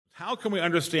How can we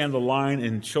understand the line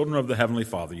in Children of the Heavenly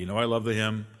Father? You know I love the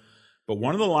hymn. But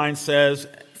one of the lines says,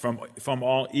 from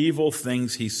all evil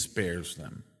things he spares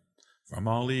them. From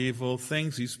all evil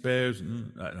things he spares.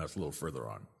 No, it's a little further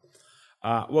on.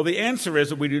 Well, the answer is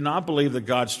that we do not believe that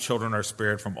God's children are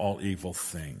spared from all evil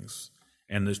things.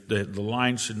 And the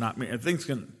line should not mean, things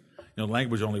can,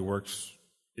 language only works,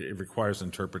 it requires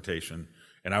interpretation.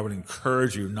 And I would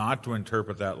encourage you not to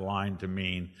interpret that line to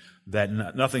mean that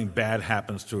nothing bad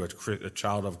happens to a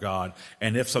child of God.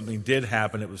 And if something did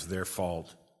happen, it was their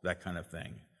fault, that kind of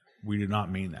thing. We do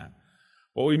not mean that.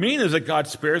 What we mean is that God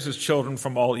spares his children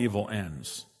from all evil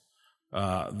ends.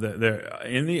 It's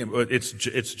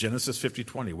Genesis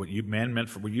 50:20. What you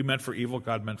meant for evil,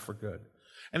 God meant for good.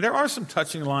 And there are some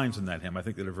touching lines in that hymn, I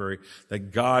think,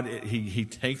 that God, he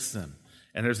takes them.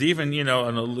 And there's even, an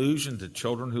allusion to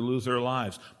children who lose their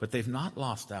lives, but they've not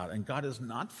lost out, and God has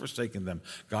not forsaken them.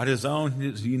 God is own,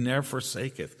 he never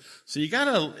forsaketh. So you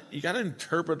gotta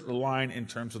interpret the line in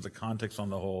terms of the context on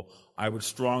the whole. I would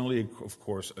strongly, of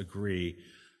course, agree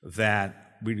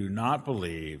that we do not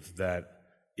believe that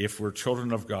if we're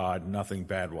children of God, nothing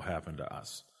bad will happen to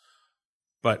us.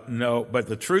 But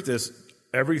the truth is,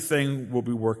 everything will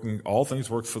be working, all things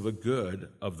work for the good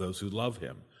of those who love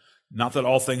him. Not that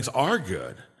all things are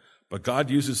good, but God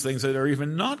uses things that are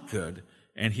even not good,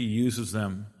 and he uses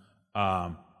them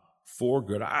for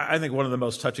good. I think one of the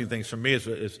most touching things for me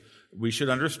is we should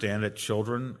understand that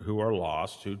children who are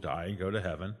lost, who die and go to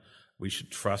heaven, we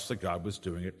should trust that God was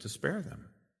doing it to spare them.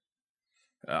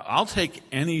 I'll take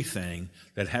anything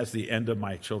that has the end of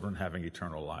my children having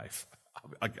eternal life.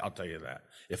 I'll tell you that.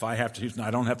 If I have to choose,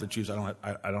 I don't have to choose. I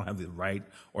don't have the right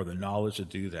or the knowledge to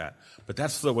do that. But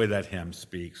that's the way that hymn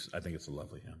speaks. I think it's a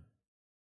lovely hymn.